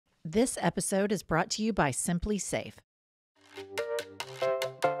This episode is brought to you by Simply Safe.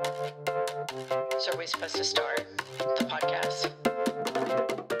 So are we supposed to start the podcast?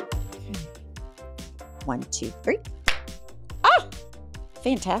 1, 2, 3. Ah,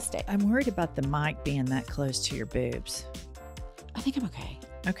 fantastic. I'm worried about the mic being that close to your boobs. I think I'm okay.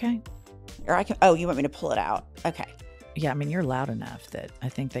 Okay. Or I can. Oh, you want me to pull it out? Okay. Yeah, I mean, you're loud enough that I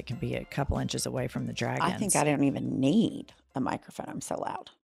think they can be a couple inches away from the dragons. I think I don't even need a microphone. I'm so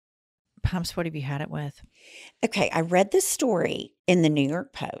loud. Pumps, what have you had it with? Okay, I read this story in the New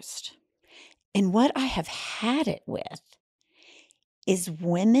York Post, and what I have had it with is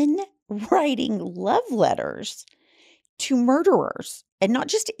women writing love letters to murderers, and not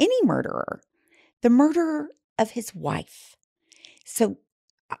just any murderer, the murderer of his wife. So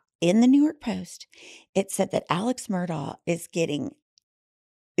in the New York Post, it said that Alex Murdaugh is getting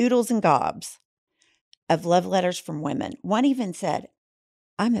oodles and gobs of love letters from women. One even said,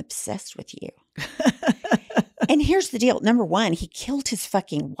 "I'm obsessed with you." And here's the deal. Number one, he killed his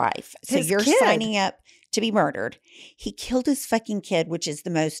fucking wife. So His you're kid. signing up to be murdered. He killed his fucking kid, which is the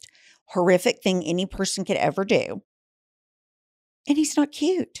most horrific thing any person could ever do. And he's not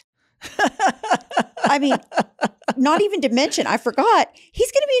cute. I mean, not even to mention, I forgot,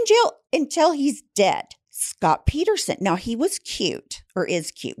 he's going to be in jail until he's dead. Scott Peterson. Now, he was cute, or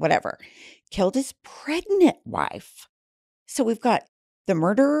is cute, whatever. Killed his pregnant wife. So we've got the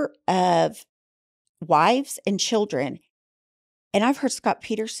murderer of wives and children. And I've heard Scott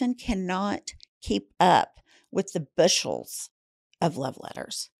Peterson cannot keep up with the bushels of love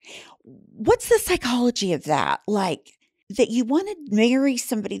letters. What's the psychology of that? Like, that you want to marry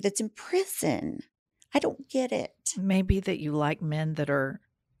somebody that's in prison. I don't get it. Maybe that you like men that are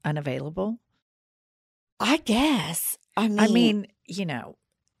unavailable. I guess. I mean, you know,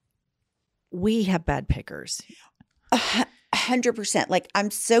 we have bad pickers. 100%. Like,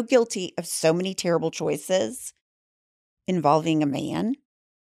 I'm so guilty of so many terrible choices involving a man.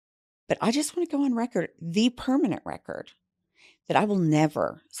 But I just want to go on record, the permanent record, that I will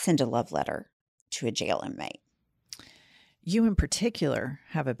never send a love letter to a jail inmate. You in particular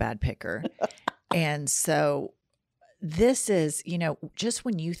have a bad picker. And so this is, you know, just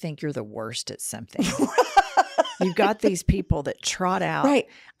when you think you're the worst at something, you've got these people that trot out. Right.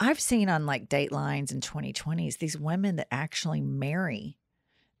 I've seen on like Datelines and 2020s, these women that actually marry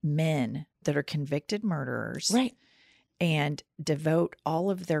men that are convicted murderers. Right. And devote all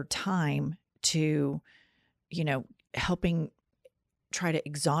of their time to, you know, helping try to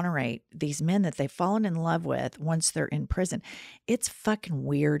exonerate these men that they've fallen in love with once they're in prison. It's fucking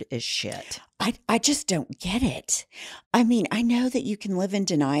weird as shit. I just don't get it. I mean, I know that you can live in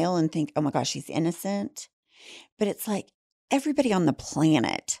denial and think, oh my gosh, he's innocent. But it's like everybody on the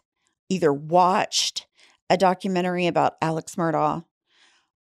planet either watched a documentary about Alex Murdaugh,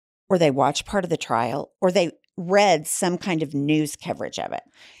 or they watched part of the trial, or they read some kind of news coverage of it.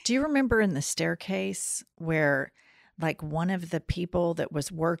 Do you remember in the staircase where like one of the people that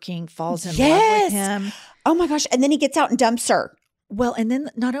was working falls in love with him? Oh my gosh. And then he gets out and dumps her. Well, and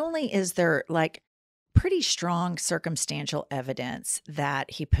then not only is there like pretty strong circumstantial evidence that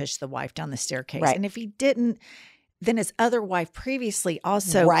he pushed the wife down the staircase. Right. And if he didn't, then his other wife previously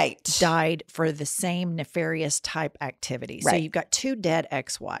also died for the same nefarious type activity. So you've got two dead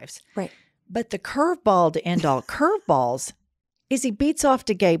ex-wives. Right. But the curveball to end all curveballs is he beats off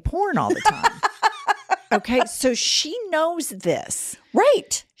to gay porn all the time. Okay, so she knows this.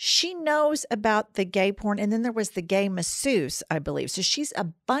 Right. She knows about the gay porn. And then there was the gay masseuse, I believe. So she's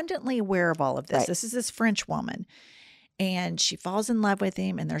abundantly aware of all of this. Right. This is this French woman. And she falls in love with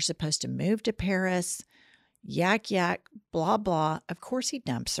him, and they're supposed to move to Paris. Yak, yak, blah, blah. Of course he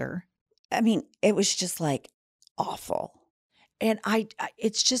dumps her. I mean, it was just like awful. And I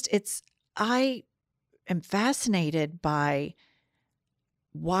am fascinated by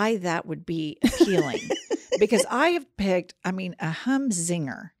why that would be appealing. Because I have picked, I mean, a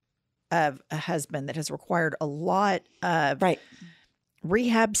humzinger of a husband that has required a lot of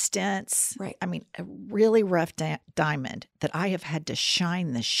rehab stints. Right. I mean, a really rough diamond that I have had to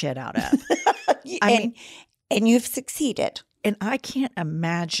shine the shit out of. And you've succeeded. And I can't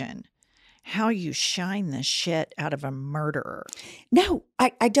imagine how you shine the shit out of a murderer. No,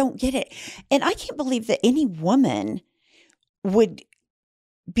 I don't get it. And I can't believe that any woman would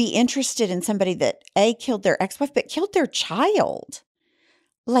be interested in somebody that A, killed their ex-wife, but killed their child.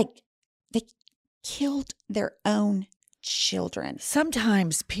 Like, they killed their own children.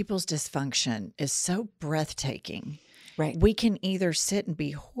 Sometimes people's dysfunction is so breathtaking. Right. We can either sit and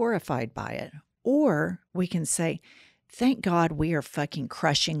be horrified by it, or we can say, thank God we are fucking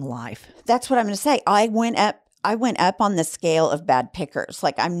crushing life. That's what I'm going to say. I went up I went up on the scale of bad pickers.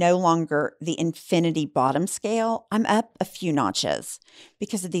 Like I'm no longer the infinity bottom scale. I'm up a few notches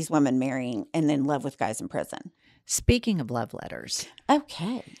because of these women marrying and in love with guys in prison. Speaking of love letters,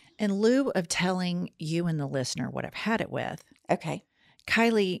 Okay. in lieu of telling you and the listener what I've had it with, Okay.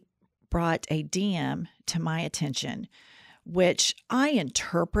 Kylie brought a DM to my attention, which I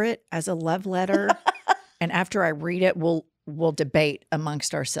interpret as a love letter. And after I read it, we'll debate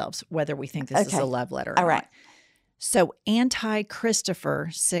amongst ourselves whether we think this is a love letter. All right. So Anti-Christopher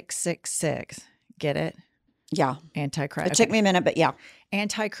 666, get it? Yeah. Anti-Christ. It took me a minute, but yeah.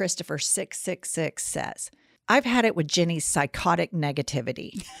 Anti-Christopher 666 says, I've had it with Jenny's psychotic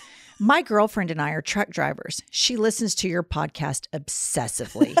negativity. My girlfriend and I are truck drivers. She listens to your podcast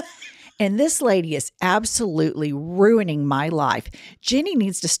obsessively. And this lady is absolutely ruining my life. Jenny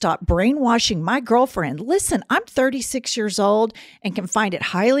needs to stop brainwashing my girlfriend. Listen, I'm 36 years old and can find it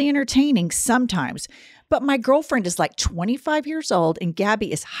highly entertaining sometimes. But my girlfriend is like 25 years old, and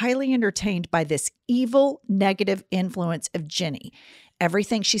Gabby is highly entertained by this evil, negative influence of Jenny.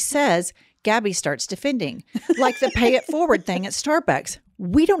 Everything she says, Gabby starts defending, like the pay it forward thing at Starbucks.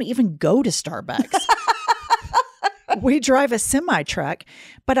 We don't even go to Starbucks. We drive a semi-truck,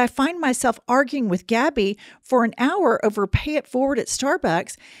 but I find myself arguing with Gabby for an hour over pay it forward at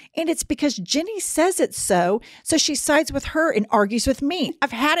Starbucks, and it's because Jenny says it's so she sides with her and argues with me.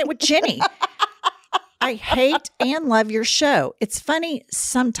 I've had it with Jenny. I hate and love your show. It's funny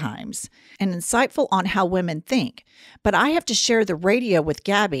sometimes and insightful on how women think, but I have to share the radio with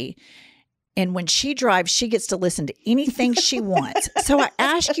Gabby. And when she drives, she gets to listen to anything she wants. So I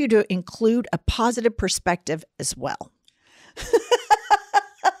ask you to include a positive perspective as well.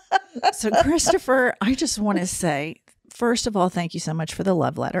 So, Christopher, I just want to say, first of all, thank you so much for the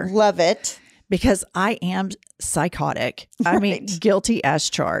love letter. Love it. Because I am psychotic. I mean, guilty as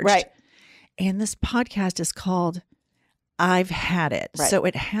charged. Right. And this podcast is called I've Had It. Right. So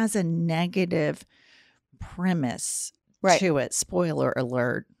it has a negative premise to it. Spoiler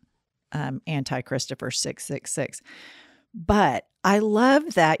alert. Anti-Christopher 666. But I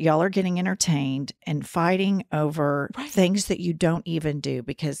love that y'all are getting entertained and fighting over things that you don't even do,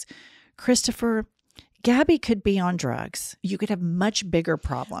 because Christopher, Gabby could be on drugs. You could have much bigger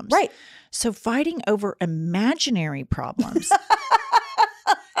problems. Right. So fighting over imaginary problems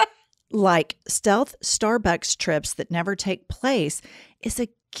like stealth Starbucks trips that never take place is a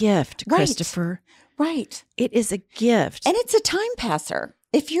gift, Christopher. Right. It is a gift. And it's a time passer.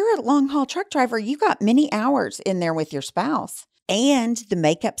 If you're a long haul truck driver, you got many hours in there with your spouse, and the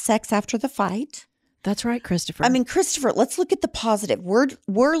makeup sex after the fight. That's right, Christopher. I mean, Christopher, let's look at the positive.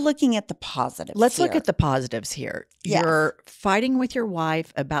 We're looking at the positives. Let's look at the positives here. Yes. You're fighting with your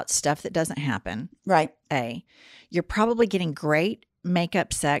wife about stuff that doesn't happen. Right. A. You're probably getting great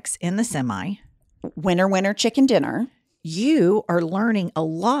makeup sex in the semi. Winner, chicken dinner. You are learning a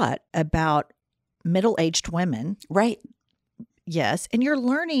lot about middle-aged women. Right. Yes. And you're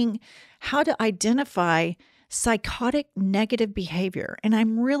learning how to identify psychotic negative behavior. And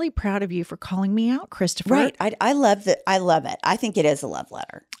I'm really proud of you for calling me out, Christopher. Right. I love that. I love it. I think it is a love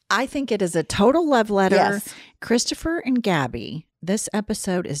letter. I think it is a total love letter. Yes. Christopher and Gabby, this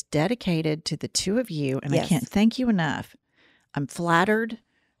episode is dedicated to the two of you. And I can't thank you enough. I'm flattered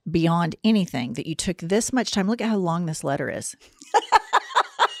beyond anything that you took this much time. Look at how long this letter is.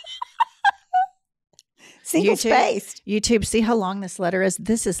 Single-spaced. YouTube, see how long this letter is?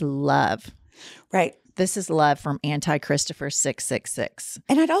 This is love. Right. This is love from Anti-Christopher 666.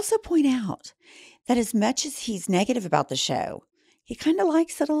 And I'd also point out that as much as he's negative about the show, he kind of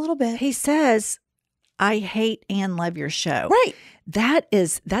likes it a little bit. He says, I hate and love your show. Right.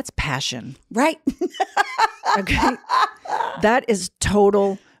 That's passion. Right. Okay. That is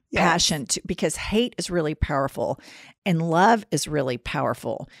total passion because hate is really powerful and love is really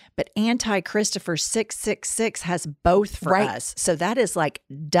powerful. But Anti-Christopher 666 has both for us. So that is like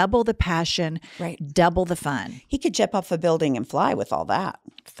double the passion, double the fun. He could jump off a building and fly with all that.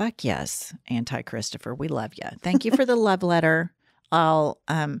 Fuck yes, Anti-Christopher. We love you. Thank you for the love letter. I'll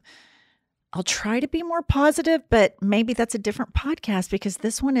try to be more positive, but maybe that's a different podcast because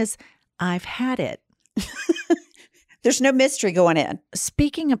this one is I've had it. There's no mystery going in.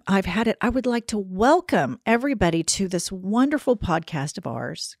 Speaking of I've had it, I would like to welcome everybody to this wonderful podcast of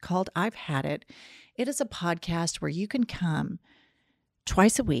ours called I've Had It. It is a podcast where you can come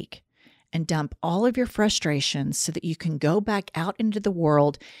twice a week and dump all of your frustrations so that you can go back out into the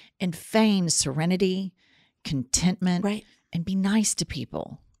world and feign serenity, contentment, and be nice to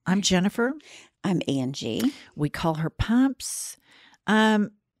people. I'm Jennifer. I'm Angie. We call her Pumps. I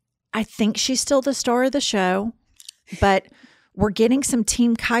think she's still the star of the show. But we're getting some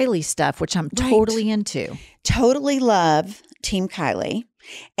Team Kylie stuff, which I'm totally into. Totally love Team Kylie.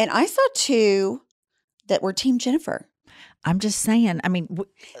 And I saw 2 that were Team Jennifer. I'm just saying, I mean,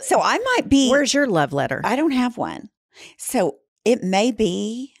 So I might be. where's your love letter? I don't have one. So it may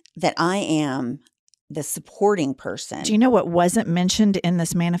be that I am the supporting person. Do you know what wasn't mentioned in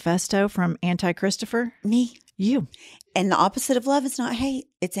this manifesto from Anti-Christopher? Me. You. And the opposite of love is not hate.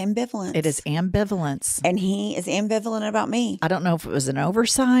 It's ambivalence. It is ambivalence. And he is ambivalent about me. I don't know if it was an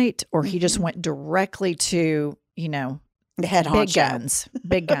oversight or he just went directly to, you know, The head big honcho. guns.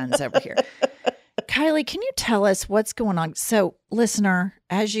 Big guns over here. Kylie, can you tell us what's going on? So, listener,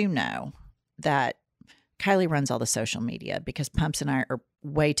 as you know, that Kylie runs all the social media because Pumps and I are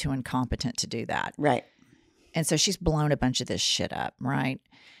way too incompetent to do that. Right. And so she's blown a bunch of this shit up, right?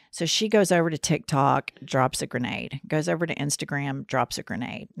 So she goes over to TikTok, drops a grenade, goes over to Instagram, drops a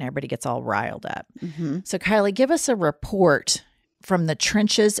grenade, and everybody gets all riled up. Mm-hmm. So, Kylie, give us a report from the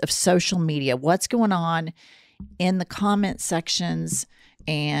trenches of social media. What's going on in the comment sections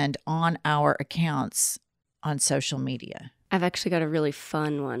and on our accounts on social media? I've actually got a really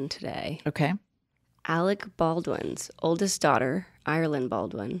fun one today. Okay. Alec Baldwin's oldest daughter, Ireland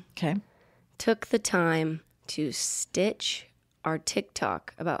Baldwin, Okay. took the time to stitch our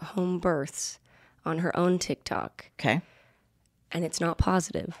TikTok about home births on her own TikTok, Okay. and it's not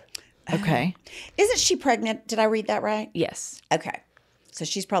positive. Okay. Isn't she pregnant? Did I read that right? Yes. Okay. So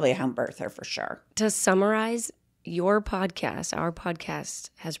she's probably a home birther for sure. To summarize, your podcast, our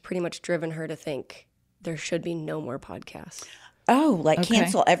podcast, has pretty much driven her to think there should be no more podcasts. Oh, like Okay.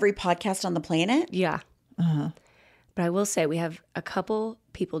 cancel every podcast on the planet? Yeah. Uh-huh. But I will say we have a couple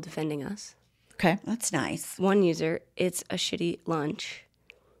people defending us. Okay. That's nice. One user, it's a shitty lunch,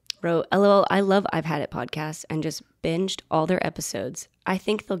 wrote, LOL, I love I've Had It podcast and just binged all their episodes. I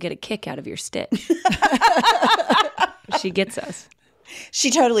think they'll get a kick out of your stitch. She gets us.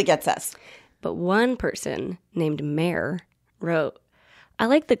 She totally gets us. But one person named Mare wrote, I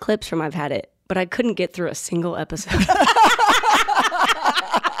like the clips from I've Had It, but I couldn't get through a single episode.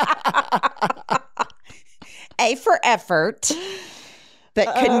 A for effort,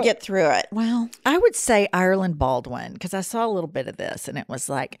 but couldn't get through it. Well, I would say Ireland Baldwin because I saw a little bit of this and it was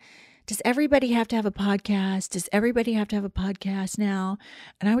like, does everybody have to have a podcast? Does everybody have to have a podcast now?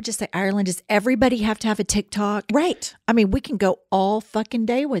 And I would just say, Ireland, does everybody have to have a TikTok? right. I mean, we can go all fucking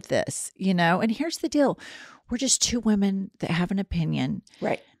day with this, you know? And here's the deal. We're just two women that have an opinion.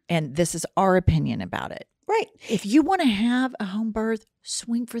 Right. And this is our opinion about it. Right. If you want to have a home birth,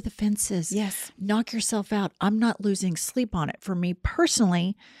 swing for the fences. Yes. Knock yourself out. I'm not losing sleep on it. For me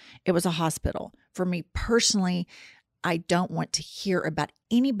personally, it was a hospital. For me personally, I don't want to hear about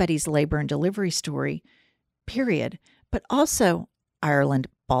anybody's labor and delivery story, period. But also, Ireland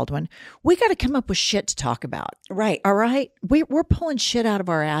Baldwin, we got to come up with shit to talk about. Right. All right? We're pulling shit out of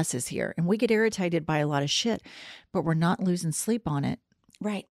our asses here, and we get irritated by a lot of shit, but we're not losing sleep on it.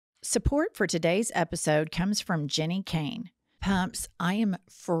 Right. Support for today's episode comes from Jenny Kane. Pumps, I am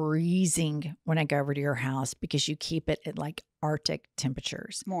freezing when I go over to your house because you keep it at like Arctic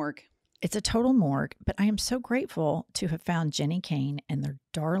temperatures. Morgue. It's a total morgue, but I am so grateful to have found Jenny Kane and their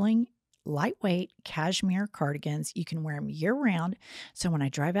darling, lightweight cashmere cardigans. You can wear them year round. So when I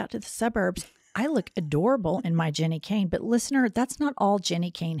drive out to the suburbs, I look adorable in my Jenny Kane. But listener, that's not all Jenny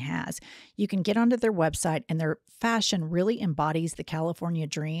Kane has. You can get onto their website and their fashion really embodies the California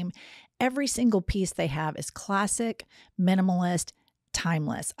dream. Every single piece they have is classic, minimalist,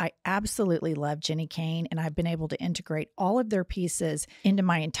 timeless. I absolutely love Jenny Kane, and I've been able to integrate all of their pieces into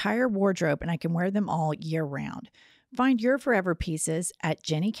my entire wardrobe, and I can wear them all year round. Find your forever pieces at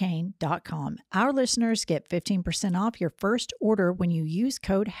jennykane.com. Our listeners get 15% off your first order when you use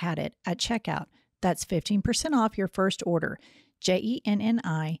code HADIT at checkout. That's 15% off your first order.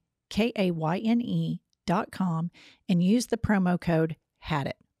 JENNIKAYNE.com and use the promo code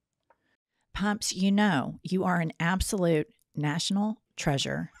HADIT. Pumps, you know you are an absolute national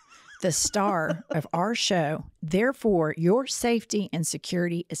treasure, the star of our show. Therefore, your safety and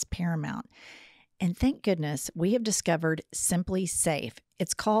security is paramount. And thank goodness we have discovered Simply Safe.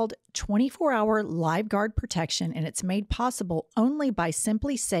 It's called 24-hour live guard protection, and it's made possible only by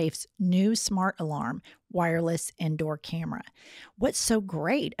Simply Safe's new smart alarm, wireless indoor camera. What's so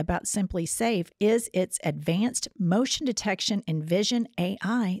great about Simply Safe is its advanced motion detection and vision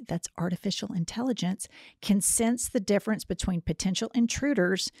AI, that's artificial intelligence, can sense the difference between potential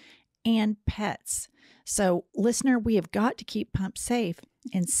intruders and pets. So, listener, we have got to keep Pumps safe,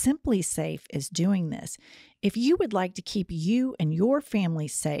 and Simply Safe is doing this. If you would like to keep you and your family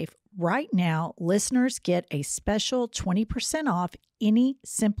safe, Right now, listeners get a special 20% off any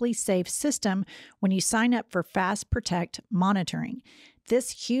Simply Safe system when you sign up for Fast Protect monitoring.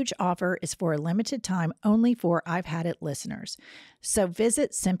 This huge offer is for a limited time only for I've Had It listeners. So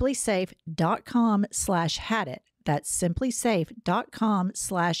visit simplysafe.com/hadit. That's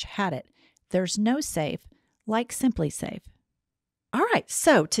simplysafe.com/hadit. There's no safe like Simply Safe. All right,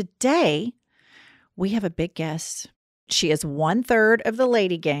 so today we have a big guest. She is 1/3 of the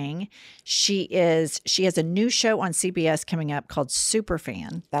LadyGang. She has a new show on CBS coming up called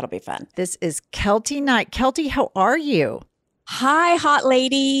Superfan. That'll be fun. This is Keltie Knight. Keltie, how are you? Hi, hot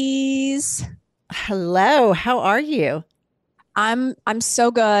ladies. Hello, how are you? I'm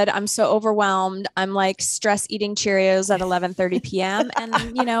so good. I'm so overwhelmed. I'm like stress eating Cheerios at 11:30 p.m. And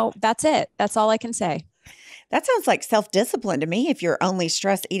that's it. That's all I can say. That sounds like self-discipline to me if you're only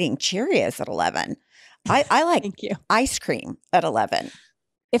stress eating Cheerios at 11. I like Thank you. ice cream at 11.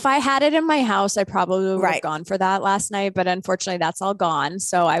 If I had it in my house, I probably would have gone for that last night, but unfortunately that's all gone.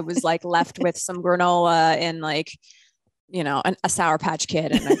 So I was like left with some granola and like, a Sour Patch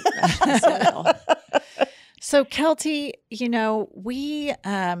Kid and cereal. So Keltie, we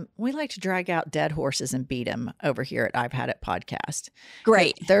like to drag out dead horses and beat them over here at I've Had It podcast.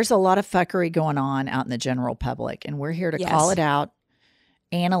 Great. There's a lot of fuckery going on out in the general public, and we're here to call it out,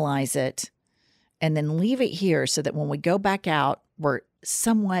 analyze it, and then leave it here so that when we go back out, we're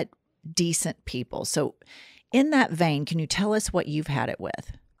somewhat decent people. So in that vein, can you tell us what you've had it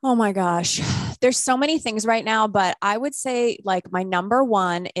with? Oh my gosh. There's so many things right now, but I would say like my number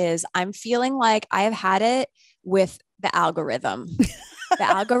one is I'm feeling like I have had it with the algorithm. The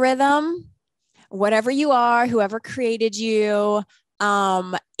algorithm, whatever you are, whoever created you,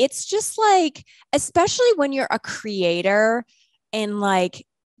 it's just like, especially when you're a creator and like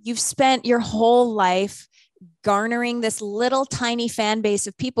you've spent your whole life garnering this little tiny fan base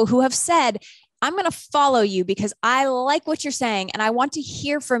of people who have said, I'm going to follow you because I like what you're saying and I want to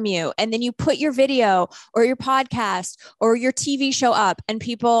hear from you. And then you put your video or your podcast or your TV show up and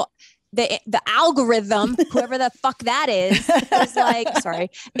people, the algorithm, whoever the fuck that is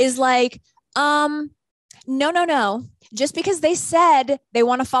like, no. Just because they said they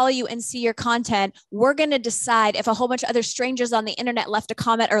want to follow you and see your content, we're going to decide if a whole bunch of other strangers on the internet left a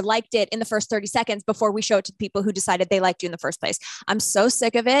comment or liked it in the first 30 seconds before we show it to the people who decided they liked you in the first place. I'm so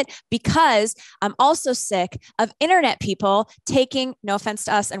sick of it because I'm also sick of internet people taking, no offense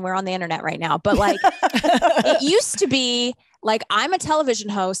to us, and we're on the internet right now, but like it used to be like I'm a television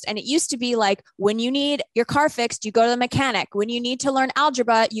host and it used to be like when you need your car fixed, you go to the mechanic. When you need to learn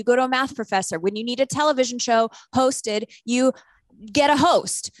algebra, you go to a math professor. When you need a television show hosted, you get a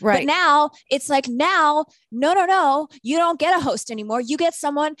host. Right. But now it's like no, you don't get a host anymore. You get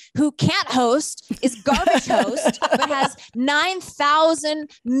someone who can't host, is garbage host, but has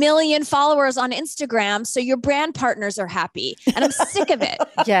 9,000 million followers on Instagram. So your brand partners are happy. And I'm sick of it.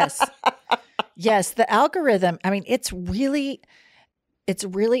 Yes, the algorithm, I mean, it's really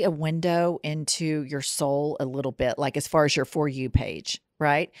a window into your soul a little bit, like as far as your For You page,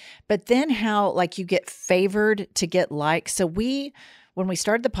 right? But then how like you get favored to get likes. So when we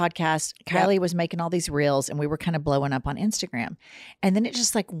started the podcast, Kylie was making all these reels and we were kind of blowing up on Instagram. And then it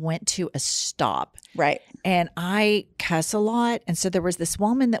just like went to a stop. Right. And I cuss a lot. And so there was this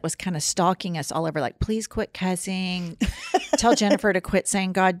woman that was kind of stalking us all over, like, please quit cussing. Tell Jennifer to quit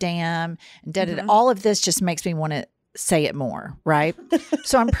saying goddamn. And all of this just makes me want to say it more, right?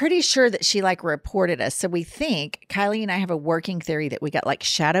 So I'm pretty sure that she like reported us. So we think Kylie and I have a working theory that we got like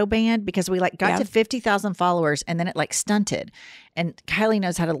shadow banned because we like got to 50,000 followers and then it like stunted. And Kylie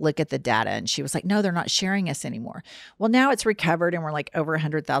knows how to look at the data and she was like, no, they're not sharing us anymore. Well, now it's recovered and we're like over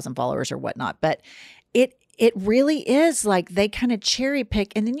 100,000 followers or whatnot. But it really is like they kind of cherry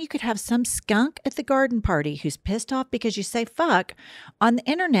pick. And then you could have some skunk at the garden party who's pissed off because you say fuck on the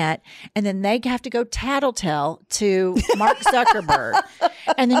internet. And then they have to go tattletale to Mark Zuckerberg.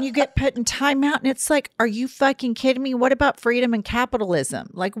 And then you get put in timeout. And it's like, are you fucking kidding me? What about freedom and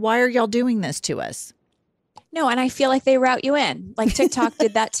capitalism? Like, why are y'all doing this to us? No, and I feel like they route you in. Like TikTok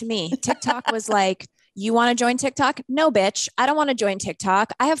did that to me. TikTok was like, you want to join TikTok? No, bitch. I don't want to join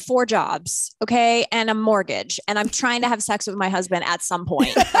TikTok. I have 4 jobs, okay? And a mortgage. And I'm trying to have sex with my husband at some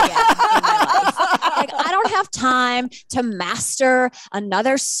point again in my life. Like, I don't have time to master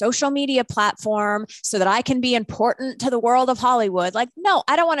another social media platform so that I can be important to the world of Hollywood. Like, no,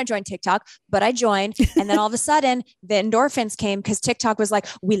 I don't want to join TikTok, but I joined. And then all of a sudden, the endorphins came because TikTok was like,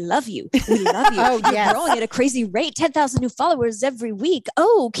 we love you. We love you. You're growing at a crazy rate. 10,000 new followers every week.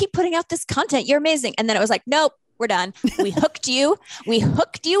 Oh, keep putting out this content. You're amazing. And then it was like, nope, We're done. We hooked you. We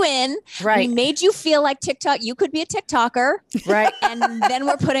hooked you in. Right. We made you feel like TikTok. You could be a TikToker. Right. And then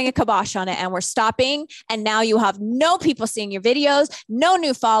we're putting a kibosh on it and we're stopping. And now you have no people seeing your videos, no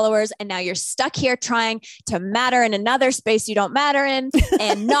new followers. And now you're stuck here trying to matter in another space you don't matter in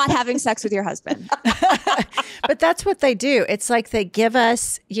and not having sex with your husband. But that's what they do. It's like they give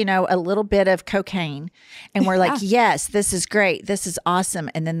us, you know, a little bit of cocaine and we're like, yes, this is great. This is awesome.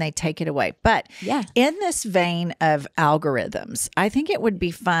 And then they take it away. But in this vein of algorithms, I think it would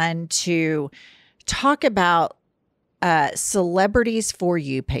be fun to talk about celebrities for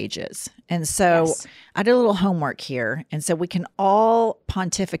you pages. And so I did a little homework here. And so we can all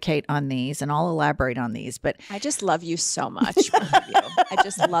pontificate on these and all elaborate on these. But I just love you so much. Both of you. I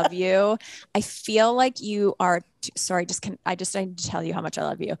just love you. I feel like you are, sorry, I just need to tell you how much I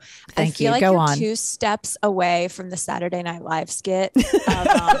love you. Thank you. I feel like Go you're on. 2 steps away from the Saturday Night Live skit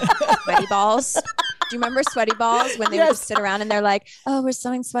of Sweaty Balls. Do you remember Sweaty Balls when they would just sit around and they're like, oh, we're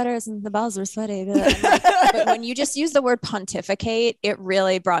sewing sweaters and the balls were sweaty. But when you just use the word pontificate, it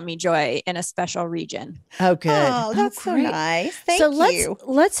really brought me joy in a special region. oh, good. Oh, that's so great. nice. Thank so you.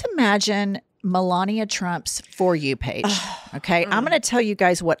 let's imagine Melania Trump's For You page. Okay. I'm going to tell you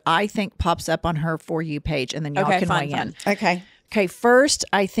guys what I think pops up on her For You page, and then y'all can weigh in. Okay. Okay. First,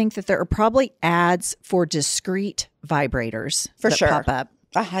 I think that there are probably ads for discreet vibrators For that sure. pop up.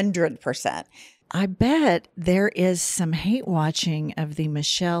 100%. I bet there is some hate watching of the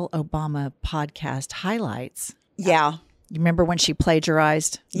Michelle Obama podcast highlights. Yeah. You remember when she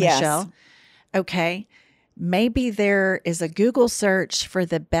plagiarized Yes. Michelle? Okay. Maybe there is a Google search for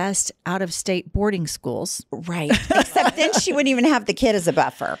the best out-of-state boarding schools. Right. Except then she wouldn't even have the kid as a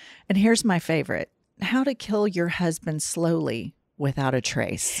buffer. And here's my favorite. How to kill your husband slowly without a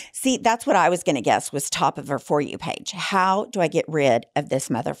trace. See, that's what I was going to guess was top of her For You page. How do I get rid of this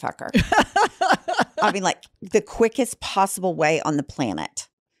motherfucker? I mean, like the quickest possible way on the planet.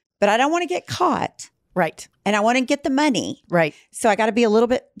 But I don't want to get caught. Right. And I want to get the money. Right. So I got to be a little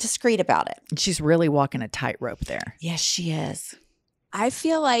bit discreet about it. And she's really walking a tightrope there. Yes, she is. I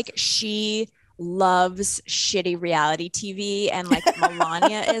feel like she loves shitty reality TV and like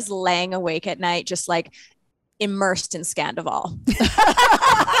Melania is laying awake at night just like immersed in Scandival.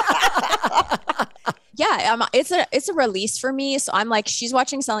 It's a release for me. So I'm like, she's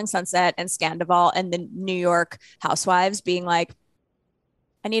watching Selling Sunset and Scandival and the New York Housewives being like,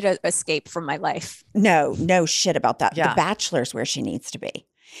 I need to escape from my life. No shit about that. Yeah. The Bachelor's where she needs to be.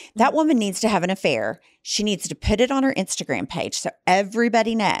 That woman needs to have an affair. She needs to put it on her Instagram page so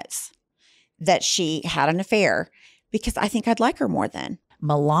everybody knows that she had an affair, because I think I'd like her more then.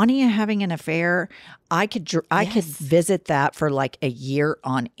 Melania having an affair, I could visit that for like a year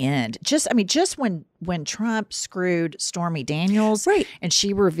on end. Just when Trump screwed Stormy Daniels, Right. and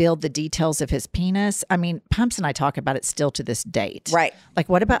she revealed the details of his penis. I mean, Pumps and I talk about it still to this date. Right. Like,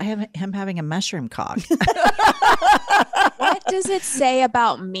 what about him having a mushroom cock? What does it say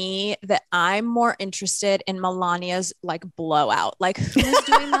about me that I'm more interested in Melania's like blowout? Like, who's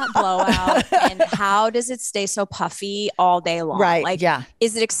doing that blowout and how does it stay so puffy all day long? Right. Like, Yeah.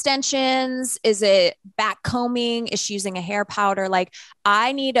 is it extensions? Is it back combing? Is she using a hair powder? Like,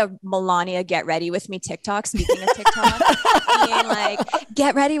 I need a Melania get ready with me TikTok. Speaking of TikTok, being like,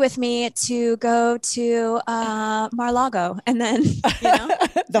 get ready with me to go to Mar-a-Lago, and then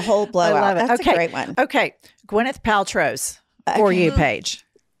The whole blowout. love it. That's Okay. a great one. Okay. Gwyneth Paltrow's For You page.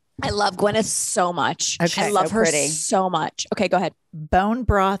 I love Gwyneth so much. Okay. I love So her pretty. so much. Okay, go ahead. Bone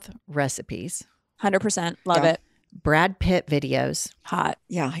broth recipes. 100% love Yeah. it. Brad Pitt videos. Hot.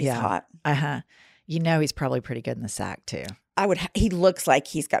 Yeah, he's hot. Uh-huh. You know he's probably pretty good in the sack too. He looks like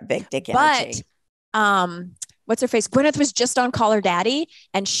he's got big dick energy. But what's her face? Gwyneth was just on Call Her Daddy,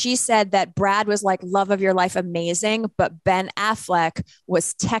 and she said that Brad was like love of your life, amazing, but Ben Affleck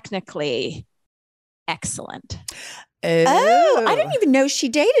was technically excellent. Oh, I didn't even know she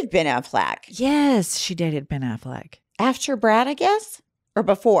dated Ben Affleck. Yes, she dated Ben Affleck. After Brad, I guess? Or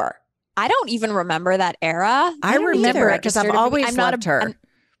before? I don't even remember that era. I don't remember either. it because I've Registered to be- always I'm not loved a- her. I'm-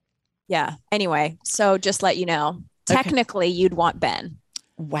 Yeah. Anyway, so just let you know, Okay. technically you'd want Ben.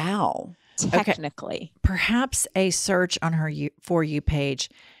 Wow. Technically. Perhaps a search on her For You page,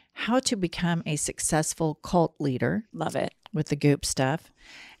 how to become a successful cult leader Love it. with the goop stuff.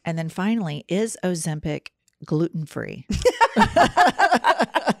 And then finally, is Ozempic gluten-free?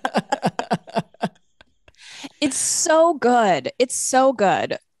 It's so good. It's so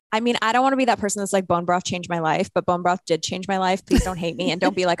good. I mean, I don't want to be that person that's like bone broth changed my life, but bone broth did change my life. Please don't hate me and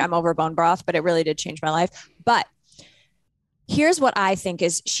don't be like, I'm over bone broth, but it really did change my life. But here's what I think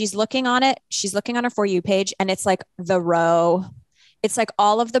is she's looking on it. She's looking on her For You page and it's like the row. It's like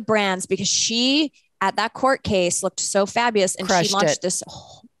all of the brands because she at that court case looked so fabulous. And Crushed she launched it. this,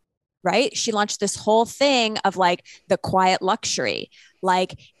 right? She launched this whole thing of like the quiet luxury.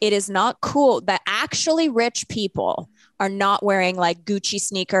 Like it is not cool that actually rich people are not wearing like Gucci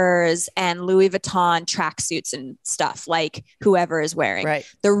sneakers and Louis Vuitton tracksuits and stuff like whoever is wearing. Right.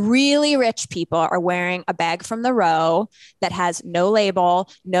 The really rich people are wearing a bag from the row that has no label,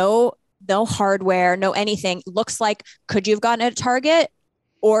 no hardware, no anything. Looks like, could you have gotten it at Target?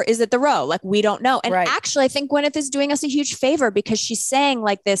 Or is it the row? Like, we don't know. And actually, I think Gwyneth is doing us a huge favor because she's saying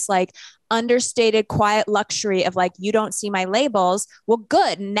like this, like understated, quiet luxury of like, you don't see my labels. Well,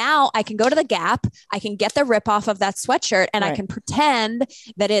 good. Now I can go to the Gap. I can get the ripoff of that sweatshirt and I can pretend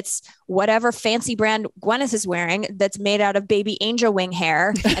that it's whatever fancy brand Gwyneth is wearing that's made out of baby angel wing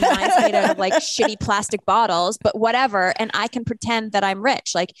hair. And mine's made out of like shitty plastic bottles, but whatever. And I can pretend that I'm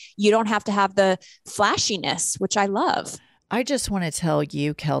rich. Like you don't have to have the flashiness, which I love. I just want to tell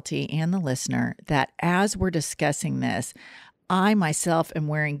you, Keltie, and the listener that as we're discussing this, I myself am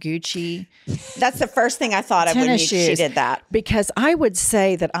wearing Gucci. That's the first thing I thought of when she did that. Because I would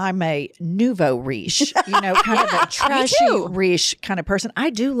say that I'm a nouveau riche, kind of a trashy riche kind of person. I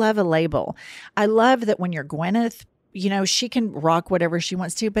do love a label. I love that when you're Gwyneth, she can rock whatever she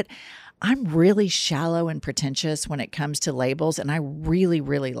wants to, but I'm really shallow and pretentious when it comes to labels, and I really,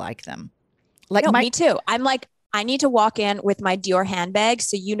 really like them. Like me too. I'm like, I need to walk in with my Dior handbag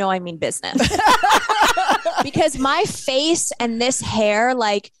so I mean business. Because my face and this hair,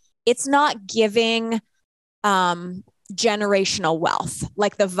 like it's not giving generational wealth,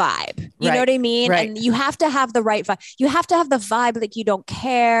 like the vibe. You know what I mean? Right. And you have to have the right vibe. You have to have the vibe like you don't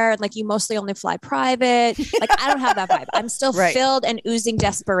care, like you mostly only fly private. Like I don't have that vibe. I'm still filled and oozing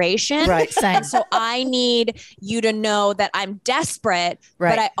desperation. Right, same. And so I need you to know that I'm desperate,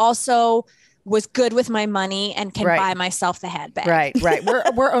 but I also was good with my money and can buy myself the handbag. Right.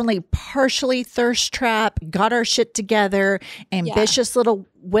 We're only partially thirst trap, got our shit together, ambitious little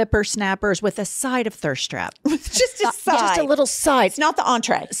whippersnappers with a side of thirst trap. Just a side. Just a little side. It's not the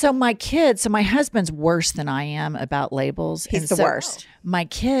entree. So my husband's worse than I am about labels. He's the worst. My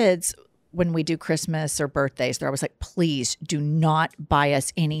kids, when we do Christmas or birthdays, they're always like, please do not buy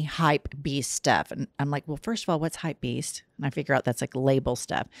us any hype beast stuff. And I'm like, well, first of all, what's hype beast? And I figure out that's like label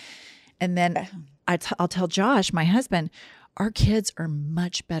stuff. And then I'll tell Josh, my husband, our kids are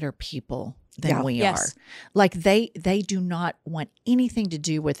much better people than we are. Like they do not want anything to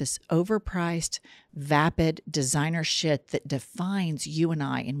do with this overpriced, vapid designer shit that defines you and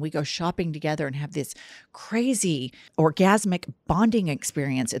I. And we go shopping together and have this crazy orgasmic bonding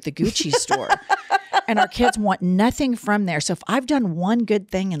experience at the Gucci store. And our kids want nothing from there. So if I've done one good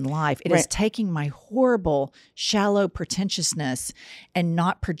thing in life, it is taking my horrible, shallow pretentiousness and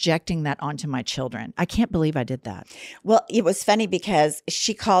not projecting that onto my children. I can't believe I did that. Well, it was funny because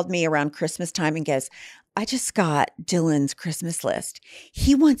she called me around Christmas time and goes, I just got Dylan's Christmas list.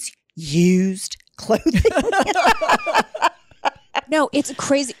 He wants used clothing. No, it's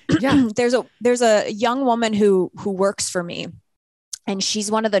crazy. There's a young woman who works for me, and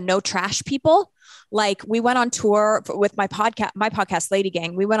she's one of the no trash people. Like we went on tour with my podcast,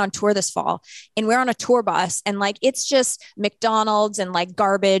 LadyGang. We went on tour this fall and we're on a tour bus and like, it's just McDonald's and like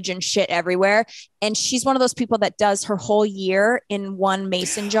garbage and shit everywhere. And she's one of those people that does her whole year in one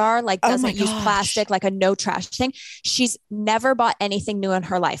mason jar, like doesn't use plastic, like a no trash thing. She's never bought anything new in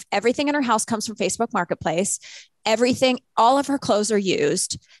her life. Everything in her house comes from Facebook Marketplace. Everything, all of her clothes are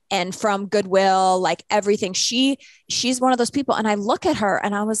used and from Goodwill, like everything. She's one of those people. And I look at her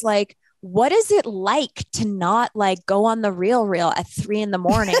and I was like, what is it like to not like go on the real at 3 a.m.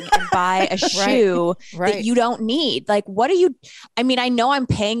 and buy a shoe that you don't need? Like, what are you, I mean, I know I'm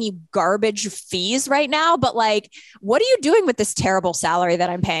paying you garbage fees right now, but like, what are you doing with this terrible salary that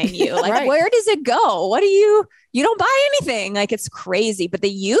I'm paying you? Like, where does it go? What do you don't buy anything. Like, it's crazy, but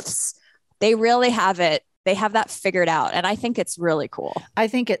the youths, they really have it. They have that figured out. And I think it's really cool. I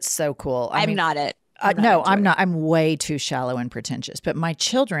think it's so cool. I'm not. I'm way too shallow and pretentious. But my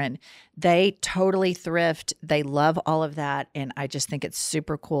children, they totally thrift. They love all of that. And I just think it's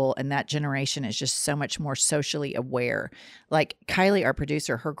super cool. And that generation is just so much more socially aware. Like Kylie, our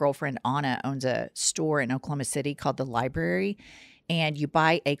producer, her girlfriend Anna owns a store in Oklahoma City called The Library. And you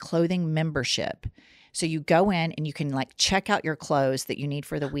buy a clothing membership. So you go in and you can like check out your clothes that you need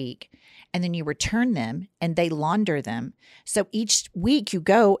for the week. And then you return them and they launder them. So each week you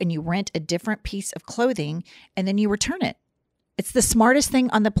go and you rent a different piece of clothing and then you return it. It's the smartest thing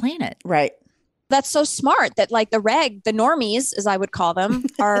on the planet. Right. That's so smart that like the normies, as I would call them,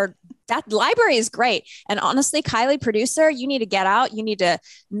 they're that library is great. And honestly, Kylie, producer, you need to get out. You need to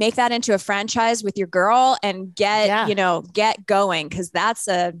make that into a franchise with your girl and get, get going. Cause that's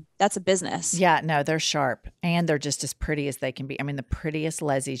a business. Yeah, no, they're sharp and they're just as pretty as they can be. I mean, the prettiest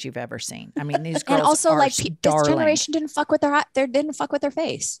Leslies you've ever seen. I mean, these girls and also are like this generation didn't fuck with didn't fuck with their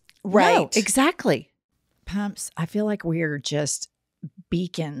face. Right. No, exactly. Pumps, I feel like we're just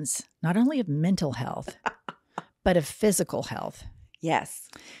beacons, not only of mental health, but of physical health. Yes.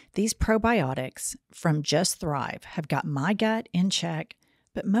 These probiotics from Just Thrive have got my gut in check,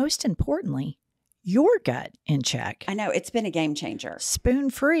 but most importantly, your gut in check. I know. It's been a game changer. Spoon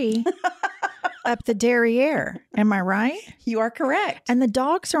free up the derriere. Am I right? You are correct. And the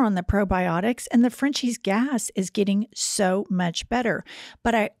dogs are on the probiotics, and the Frenchie's gas is getting so much better.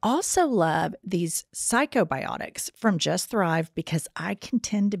 But I also love these psychobiotics from Just Thrive because I can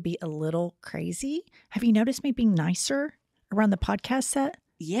tend to be a little crazy. Have you noticed me being nicer around the podcast set?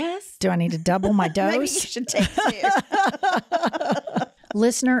 Yes. Do I need to double my dose? Maybe you should take two.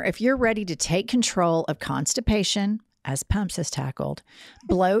 Listener, if you're ready to take control of constipation, as Pumps has tackled,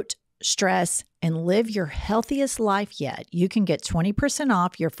 bloat, stress, and live your healthiest life yet, you can get 20%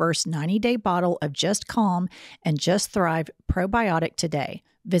 off your first 90-day bottle of Just Calm and Just Thrive probiotic today.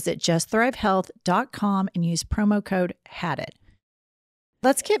 Visit justthrivehealth.com and use promo code HADIT.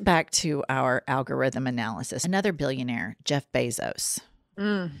 Let's get back to our algorithm analysis. Another billionaire, Jeff Bezos.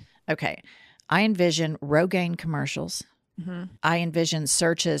 Okay. I envision Rogaine commercials. Mm-hmm. I envision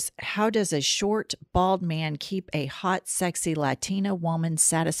searches, how does a short, bald man keep a hot, sexy Latina woman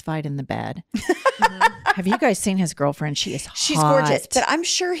satisfied in the bed? Mm-hmm. Have you guys seen his girlfriend? She's gorgeous, but I'm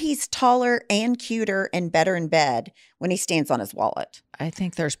sure he's taller and cuter and better in bed when he stands on his wallet. I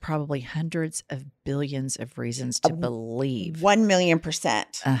think there's probably hundreds of billions of reasons to believe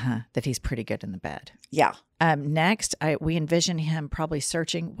 1,000,000%. That he's pretty good in the bed. Yeah. Next, we envision him probably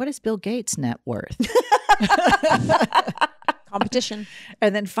searching, what is Bill Gates' net worth? Competition.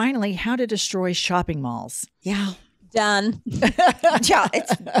 And then finally, how to destroy shopping malls. Yeah. Done. Yeah,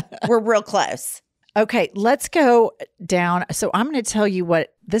 we're real close. Okay, let's go down. So I'm going to tell you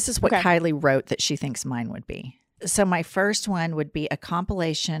what Kylie wrote that she thinks mine would be. So my first one would be a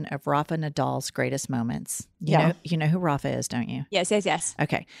compilation of Rafa Nadal's greatest moments. You know who Rafa is, don't you? Yes.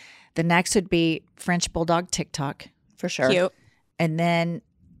 Okay. The next would be French Bulldog TikTok. For sure. Cute. And then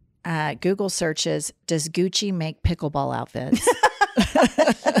Google searches, does Gucci make pickleball outfits?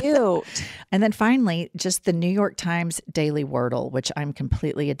 Cute. And then finally, just the New York Times Daily Wordle, which I'm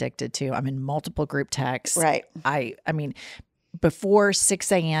completely addicted to. I'm in multiple group texts. Right. I mean, before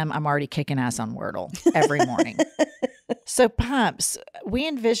 6 a.m., I'm already kicking ass on Wordle every morning. So Pumps, we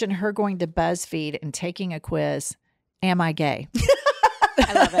envision her going to BuzzFeed and taking a quiz. Am I gay?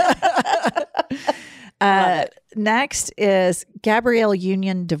 I love it. Next is Gabrielle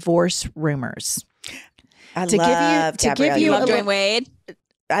Union divorce rumors. I love Dwayne Wade.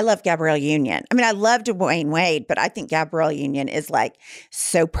 I love Gabrielle Union. I mean, I love Dwayne Wade, but I think Gabrielle Union is like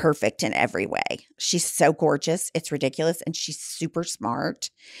so perfect in every way. She's so gorgeous. It's ridiculous. And she's super smart.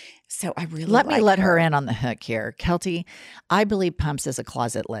 So I really let me let her in on the hook here. Keltie, I believe Pumps is a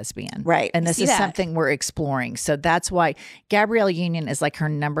closet lesbian. Right. And this is something we're exploring. So that's why Gabrielle Union is like her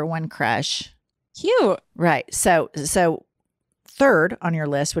number one crush. Cute. Right. So third on your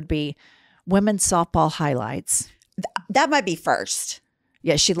list would be women's softball highlights. That might be first.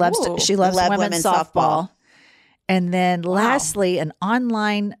 Yeah, she loves women's softball. And then lastly, an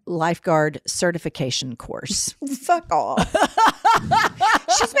online lifeguard certification course. Fuck off.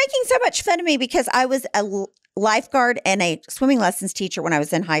 She's making so much fun of me because I was a lifeguard and a swimming lessons teacher when I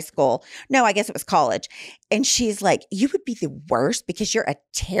was in high school. No, I guess it was college. And she's like, you would be the worst because you're a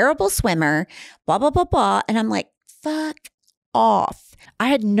terrible swimmer, blah, blah, blah, blah. And I'm like, fuck off. I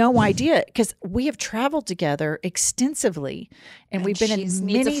had no idea because we have traveled together extensively and we've been in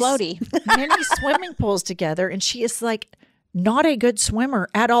many swimming pools together. And she is like not a good swimmer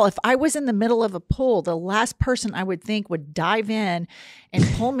at all. If I was in the middle of a pool, the last person I would think would dive in and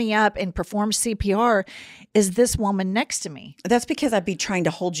pull me up and perform CPR is this woman next to me. That's because I'd be trying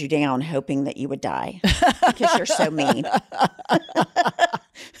to hold you down, hoping that you would die because you're so mean.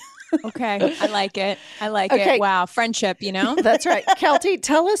 Okay. I like it. Okay. Wow. Friendship, That's right. Keltie,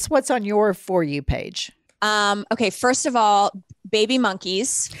 tell us what's on your For You page. Okay. First of all, baby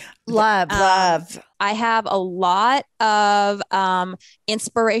monkeys. Love. I have a lot of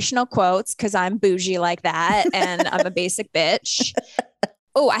inspirational quotes because I'm bougie like that and I'm a basic bitch.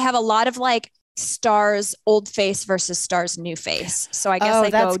 Oh, I have a lot of like Stars old face versus Stars new face. So I guess I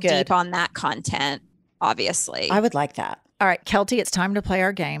go deep on that content, obviously. I would like that. All right, Keltie, it's time to play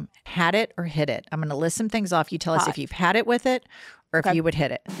our game. Had it or hit it. I'm going to list some things off. You tell us if you've had it with it or if Okay. you would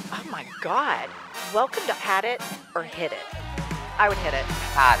hit it. Oh my God. Welcome to Had It or Hit It. I would hit it.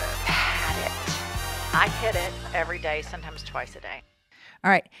 Had it. Had it. I hit it every day, sometimes twice a day. All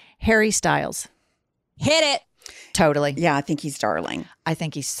right. Harry Styles. Hit it. Totally. Yeah, I think he's darling. I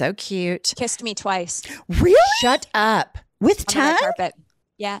think he's so cute. Kissed me twice Really? Shut up. With on the red tongue? carpet.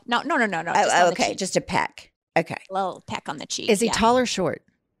 Yeah. No. Just Oh, on the okay. cheek. Just a peck. Okay. A little peck on the cheek. Is he yeah. tall or short?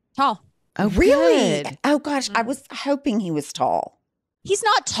 Tall? Oh, Really? good. Oh gosh, I Mhm. was hoping he was tall. He's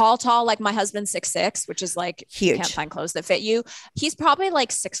not tall like my husband's 6'6", which is like you Huge. can't find clothes that fit you. He's probably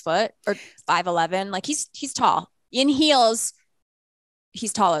like 6 foot or 5'11". Like he's tall. In heels,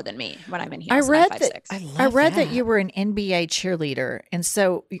 he's taller than me when I'm in heels. I and I'm read 5'6". I read that you were an NBA cheerleader. And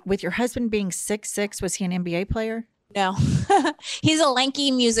so with your husband being 6'6", was he an NBA player? No, he's a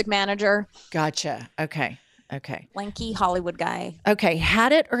lanky music manager, Gotcha. Okay. Okay. lanky Hollywood guy. Okay.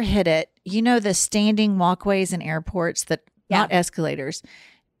 Had it or hit it. You know, the standing walkways in airports that not escalators,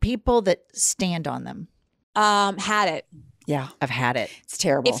 people that stand on them. Had it. Yeah, I've had it. it's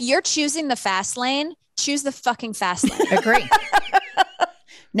terrible. If you're choosing the fast lane, choose the fucking fast lane. Agree.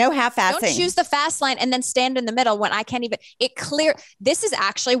 No half-assing. Don't choose the fast line and then stand in the middle when I can't even this is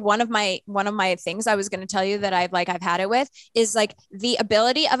actually one of my things I was going to tell you that I've had it with is like the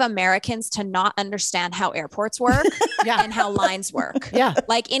ability of Americans to not understand how airports work Yeah. and how lines work. Yeah.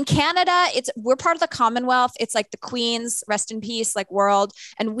 Like in Canada, we're part of the Commonwealth. It's like the Queen's, rest in peace, like world.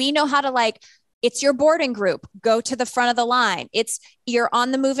 And we know how to it's your boarding group. Go to the front of the line. You're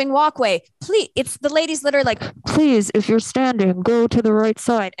on the moving walkway. Please, it's the ladies literally like, please, if you're standing, go to the right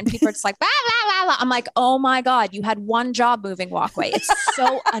side. And people are just like, blah, blah, blah, blah. I'm like, oh my God, you had one job moving walkway. It's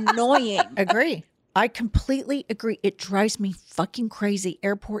so annoying. Agree. I completely agree. It drives me fucking crazy.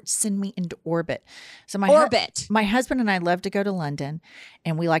 Airports send me into orbit. So my husband and I love to go to London,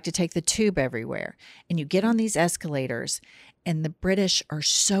 and we like to take the tube everywhere. And you get on these escalators, and the British are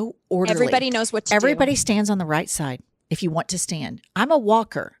so orderly. Everybody knows what to Everybody do. stands on the right side if you want to stand. I'm a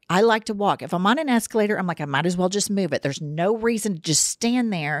walker. I like to walk. If I'm on an escalator, I'm like, I might as well just move it. There's no reason to just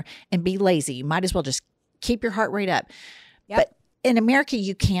stand there and be lazy. You might as well just keep your heart rate up. Yep. But in America,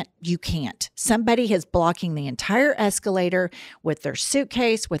 you can't. Somebody is blocking the entire escalator with their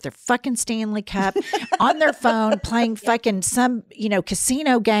suitcase, with their fucking Stanley Cup, on their phone, playing fucking some,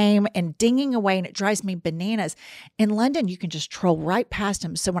 casino game and dinging away. And it drives me bananas. In London, you can just troll right past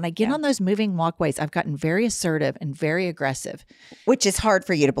them. So when I get on those moving walkways, I've gotten very assertive and very aggressive. Which is hard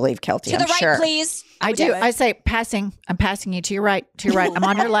for you to believe, Keltie. To the I'm right, sure. please. I do. I say passing. I'm passing you to your right. To your right. I'm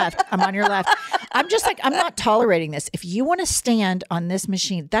on your left. I'm on your left. I'm just like, I'm not tolerating this. If you want to stand on this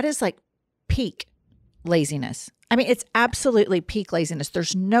machine, that is like peak laziness. I mean, it's absolutely peak laziness.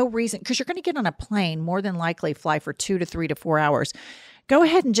 There's no reason, because you're going to get on a plane, more than likely fly for 2 to 3 to 4 hours. Go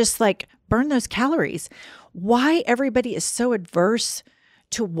ahead and just burn those calories. Why everybody is so adverse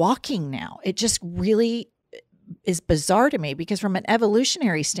to walking now? It just really is bizarre to me, because from an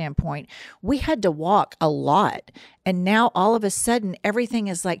evolutionary standpoint, we had to walk a lot. And now all of a sudden, everything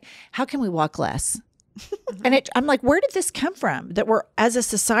is like, how can we walk less? And I'm like, where did this come from? That we're, as a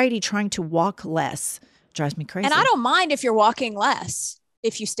society, trying to walk less. Drives me crazy. And I don't mind if you're walking less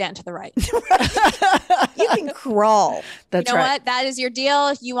if you stand to the right. You can crawl. That's you know right. what? That is your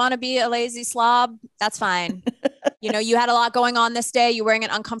deal. You want to be a lazy slob? That's fine. You had a lot going on this day. You're wearing an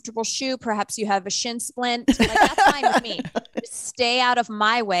uncomfortable shoe. Perhaps you have a shin splint. That's fine with me. Just stay out of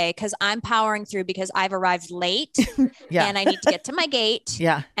my way, because I'm powering through, because I've arrived late Yeah. and I need to get to my gate.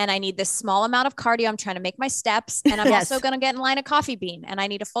 Yeah. And I need this small amount of cardio. I'm trying to make my steps. And I'm Yes. also going to get in line at Coffee Bean. And I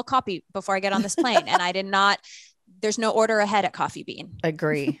need a full copy before I get on this plane. And I did not, there's no order ahead at Coffee Bean.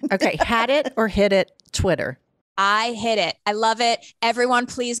 Agree. Okay. Had it or hit it, Twitter. I hit it. I love it. Everyone,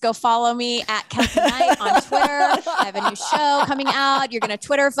 please go follow me at Keltie Knight on Twitter. I have a new show coming out. You're going to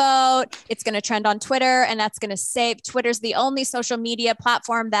Twitter vote. It's going to trend on Twitter, and that's going to save. Twitter's the only social media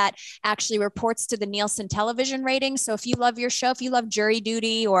platform that actually reports to the Nielsen television ratings. So if you love your show, if you love Jury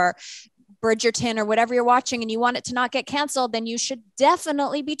Duty or Bridgerton or whatever you're watching and you want it to not get canceled, then you should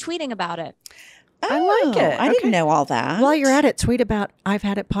definitely be tweeting about it. I like it. I Okay. didn't know all that. While you're at it, tweet about I've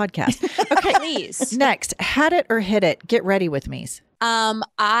Had It podcast. Okay. Please. Next, had it or hit it. Get ready with me's.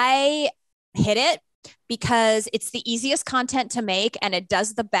 I hit it because it's the easiest content to make and it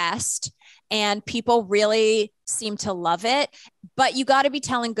does the best, and people really seem to love it, but you got to be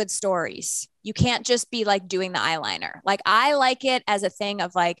telling good stories. You can't just be doing the eyeliner. I like it as a thing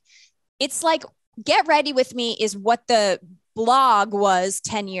of it's like Get Ready With Me is what the blog was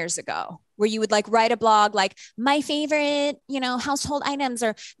 10 years ago, where you would write a blog my favorite, household items,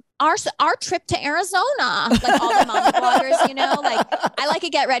 or our trip to Arizona, like all the mama bloggers, you know, like I like a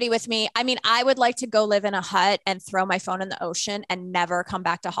get ready with me. I mean, I would like to go live in a hut and throw my phone in the ocean and never come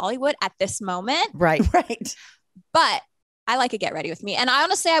back to Hollywood at this moment. Right. Right. But I like a get ready with me. And I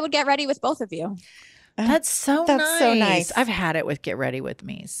honestly, I would get ready with both of you. That's so That's nice. so nice. I've had it with get ready with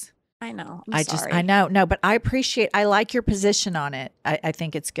me's. I know. I know. No, but I like your position on it. I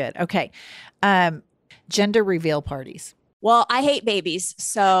think it's good. Okay. Gender reveal parties. Well, I hate babies.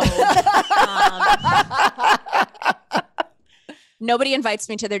 So nobody invites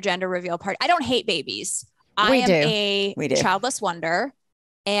me to their gender reveal party. I don't hate babies. I am a childless wonder.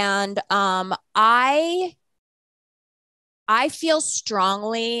 And I feel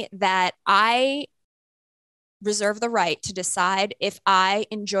strongly that I reserve the right to decide if I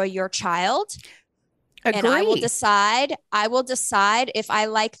enjoy your child. Agree. And I will decide if I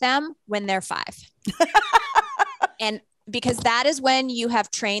like them when they're 5. And because that is when you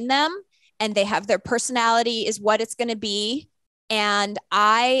have trained them and they have their personality is what it's going to be. And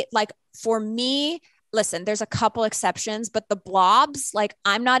for me, listen, there's a couple exceptions, but the blobs, like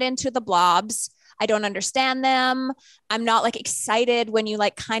I'm not into the blobs. I don't understand them. I'm not like excited when you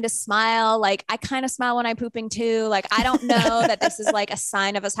like kind of smile. Like I kind of smile when I'm pooping too. Like, I don't know that this is like a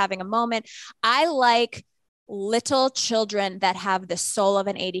sign of us having a moment. I like little children that have the soul of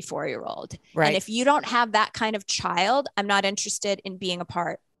an 84-year-old. Right. And if you don't have that kind of child, I'm not interested in being a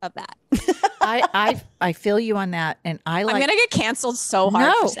part of that. I feel you on that. And I'm going to get canceled so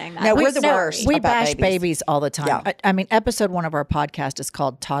hard for saying that. No, we're the worst. We bash babies all the time. Yeah. I mean, episode 1 of our podcast is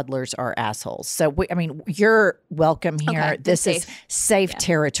called Toddlers Are Assholes. So you're welcome here. Okay, this is safe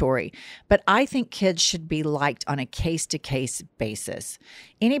territory. But I think kids should be liked on a case-to-case basis.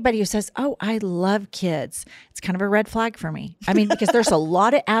 Anybody who says, oh, I love kids, it's kind of a red flag for me. I mean, because there's a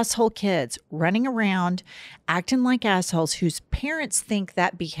lot of asshole kids running around acting like assholes whose parents think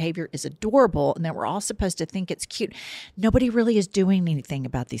that behavior is adorable and that we're all supposed to think it's cute. Nobody really is doing anything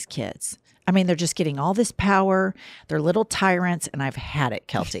about these kids. I mean, they're just getting all this power. They're little tyrants, and I've had it,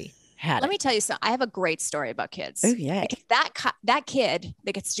 Keltie. Let me tell you something. I have a great story about kids. Oh, yeah. That kid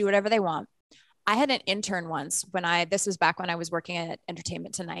that gets to do whatever they want. I had an intern once this was back when I was working at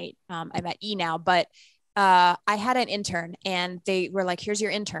Entertainment Tonight. I'm at E now, but I had an intern and they were like, here's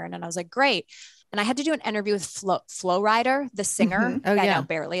your intern. And I was like, great. And I had to do an interview with Flo Rida, the singer. Mm-hmm. Oh, yeah. Now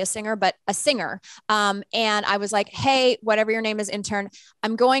barely a singer, but a singer. And I was like, hey, whatever your name is, intern,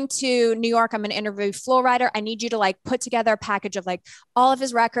 I'm going to New York. I'm going to interview Flo Rida. I need you to like put together a package of like all of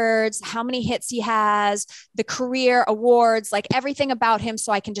his records, how many hits he has, the career awards, like everything about him.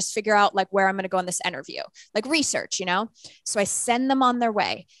 So I can just figure out like where I'm going to go in this interview, like research, you know? So I send them on their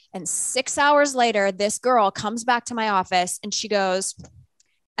way. And 6 hours later, this girl comes back to my office and she goes,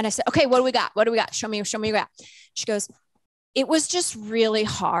 and I said, okay, what do we got? What do we got? Show me what you got. She goes, it was just really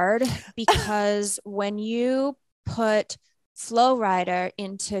hard because when you put Flo Rida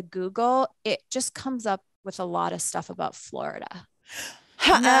into Google, it just comes up with a lot of stuff about Florida.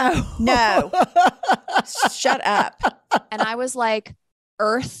 No. Shut up. And I was like,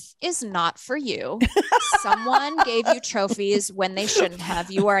 Earth is not for you. Someone gave you trophies when they shouldn't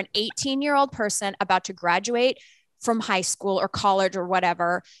have. You are an 18-year-old person about to graduate from high school or college or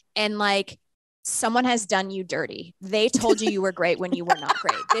whatever. And like someone has done you dirty. They told you were great when you were not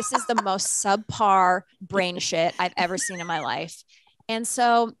great. This is the most subpar brain shit I've ever seen in my life. And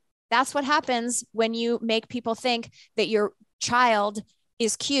so that's what happens when you make people think that your child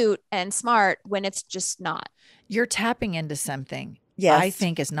is cute and smart when it's just not. You're tapping into something. Yes. I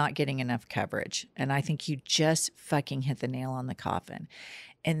think is not getting enough coverage. And I think you just fucking hit the nail on the coffin.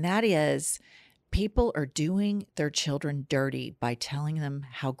 And that is, people are doing their children dirty by telling them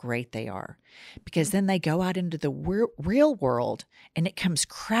how great they are, because then they go out into the real world and it comes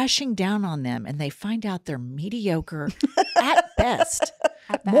crashing down on them and they find out they're mediocre at best.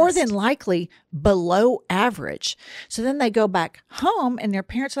 More than likely below average. So then they go back home and their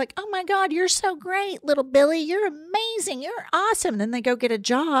parents are like, oh my God, you're so great, little Billy. You're amazing. You're awesome. And then they go get a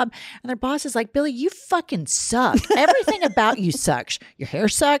job and their boss is like, Billy, you fucking suck. Everything about you sucks. Your hair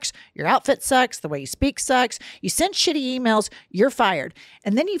sucks. Your outfit sucks. The way you speak sucks. You send shitty emails. You're fired.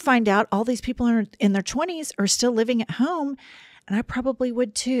 And then you find out all these people in their 20s are still living at home. And I probably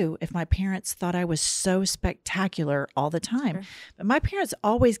would too if my parents thought I was so spectacular all the time. Sure. But my parents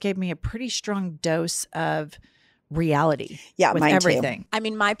always gave me a pretty strong dose of reality. Yeah, with mine everything. Too. I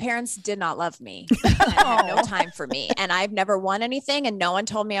mean, my parents did not love me and had no time for me. And I've never won anything and no one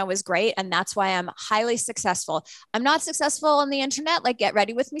told me I was great. And that's why I'm highly successful. I'm not successful on the internet, like Get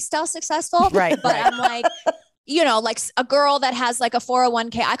Ready With Me style successful. Right. But I'm like, like a girl that has like a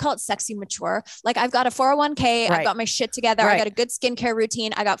 401k. I call it sexy mature. Like I've got a 401k. Right. I've got my shit together. Right. I got a good skincare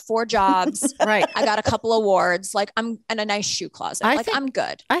routine. I got 4 jobs. Right. I got a couple awards. Like I'm in a nice shoe closet. I'm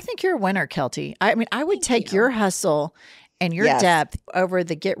good. I think you're a winner, Keltie. I mean, I would Thank take you. your hustle and your Yes. depth over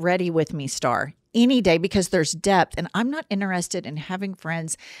the get ready with me star any day because there's depth. And I'm not interested in having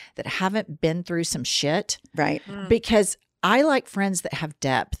friends that haven't been through some shit Right. because I like friends that have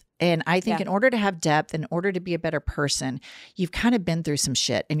depth. And I think Yeah. in order to have depth, in order to be a better person, you've kind of been through some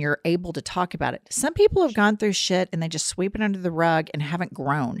shit and you're able to talk about it. Some people have gone through shit and they just sweep it under the rug and haven't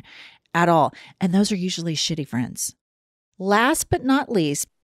grown at all. And those are usually shitty friends. Last but not least,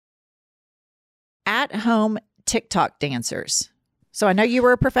 at home TikTok dancers. So I know you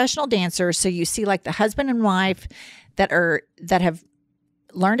were a professional dancer. So you see like the husband and wife that have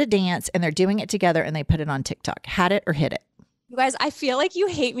learned to dance and they're doing it together and they put it on TikTok. Had it or hit it. You guys, I feel like you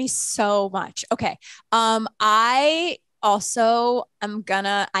hate me so much. Okay. I also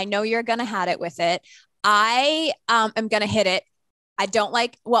I know you're gonna had it with it. I am gonna hit it. I don't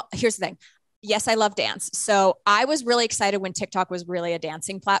like, well, here's the thing. Yes, I love dance. So I was really excited when TikTok was really a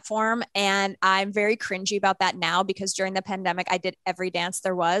dancing platform. And I'm very cringy about that now because during the pandemic, I did every dance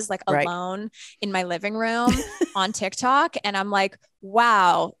there was, like Right. alone in my living room on TikTok. And I'm like,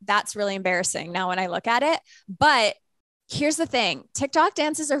 wow, that's really embarrassing now when I look at it. But here's the thing. TikTok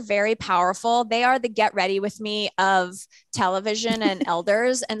dances are very powerful. They are the get ready with me of television and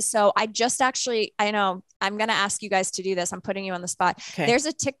elders. And so I know I'm going to ask you guys to do this. I'm putting you on the spot. Okay. There's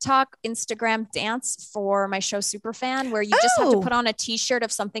a TikTok Instagram dance for my show Superfan where you just have to put on a t-shirt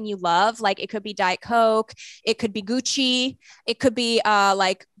of something you love. Like it could be Diet Coke. It could be Gucci. It could be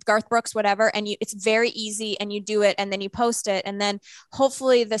like Garth Brooks, whatever. And it's very easy and you do it and then you post it. And then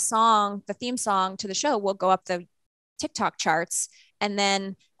hopefully the theme song to the show will go up the TikTok charts. And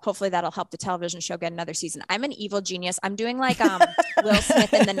then hopefully that'll help the television show get another season. I'm an evil genius. I'm doing like Will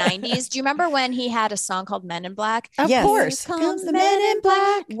Smith in the 90s. Do you remember when he had a song called Men in Black? Of Yes. course. Here comes the Men in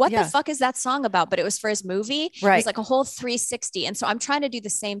Black. What Yeah. the fuck is that song about? But it was for his movie. It Right. was like a whole 360. And so I'm trying to do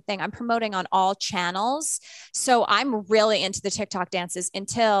the same thing. I'm promoting on all channels. So I'm really into the TikTok dances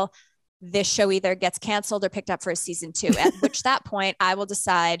until this show either gets canceled or picked up for a season 2, at which that point I will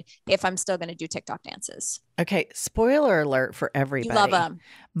decide if I'm still going to do TikTok dances. Okay. Spoiler alert for everybody. You love them.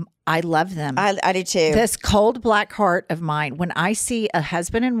 I love them. I do too. This cold black heart of mine, when I see a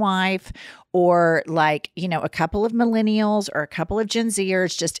husband and wife or like, a couple of millennials or a couple of Gen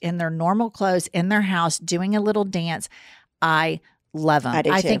Zers just in their normal clothes in their house doing a little dance, I love them. I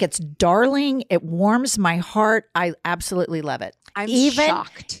do too. think it's darling. It warms my heart. I absolutely love it. I'm even,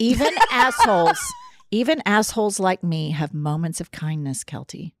 shocked. Even assholes like me have moments of kindness,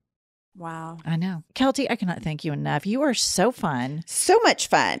 Keltie. Wow. I know. Keltie, I cannot thank you enough. You are so fun. So much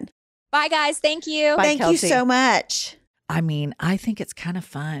fun. Bye, guys. Thank you. Bye, Thank you Keltie. so much. I mean, I think it's kind of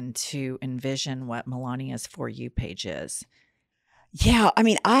fun to envision what Melania's For You page is. Yeah. I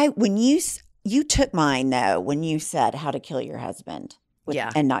mean, when you took mine though, when you said how to kill your husband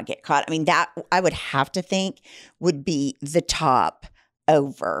and not get caught. I mean, that I would have to think would be the top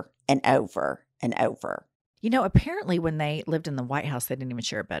over and over and over. Apparently when they lived in the White House, they didn't even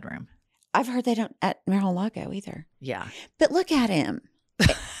share a bedroom. I've heard they don't at Mar-a-Lago either. Yeah. But look at him.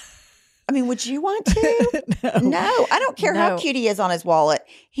 I mean, would you want to? No, I don't care how cute he is on his wallet.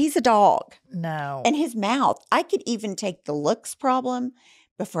 He's a dog. No. And his mouth. I could even take the looks problem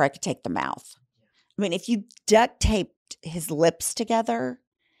before I could take the mouth. I mean, if you duct taped his lips together,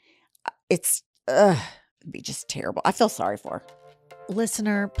 it'd be just terrible. I feel sorry for her.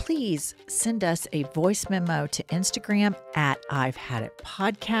 Listener, please send us a voice memo to Instagram at I've Had It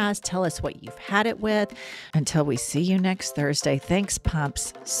Podcast. Tell us what you've had it with. Until we see you next Thursday, thanks,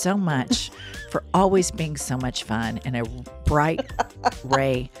 Pumps, so much for always being so much fun and a bright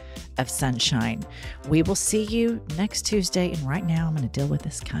ray of sunshine. We will see you next Tuesday. And right now, I'm going to deal with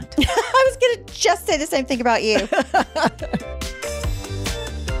this cunt. I was going to just say the same thing about you.